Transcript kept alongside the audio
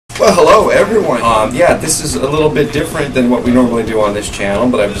Well, hello everyone. Yeah, this is a little bit different than what we normally do on this channel,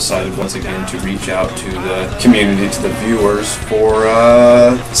 but I've decided once again to reach out to the community, to the viewers, for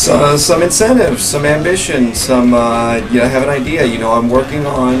some incentives, some ambition, some, I have an idea. I'm working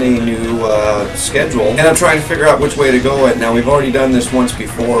on a new schedule, and I'm trying to figure out which way to go at. Now, we've already done this once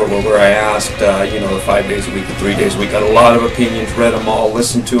before, where I asked, the 5 days a week and 3 days a week. Got a lot of opinions, read them all,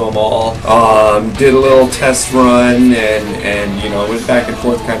 listened to them all, did a little test run, and it was back and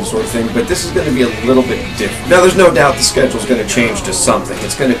forth kind of sort of thing, but this is going to be a little bit different. Now, there's no doubt the schedule is going to change to something.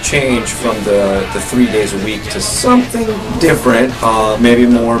 It's going to change from the 3 days a week to something different, maybe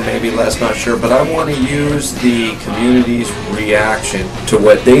more, maybe less, not sure, but I want to use the community's reaction to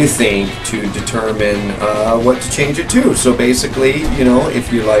what they think to determine what to change it to. So basically,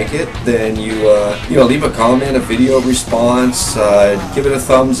 if you like it, then you leave a comment, a video response, give it a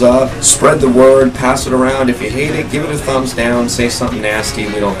thumbs up, spread the word, pass it around. If you hate it, give it a thumbs down, say something nasty,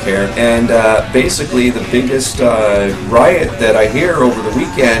 we don't care. And basically the biggest riot that I hear over the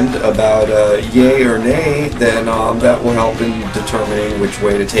weekend about yay or nay, then that will help in determining which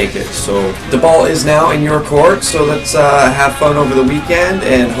way to take it. So the ball is now in your court, so let's have fun over the weekend,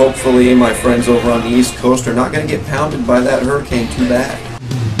 and hopefully my friends over on the East Coast are not going to get pounded by that hurricane too bad.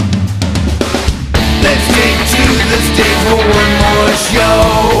 Let's take to the stage for one more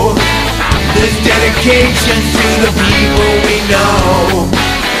show. This dedication to the people we know.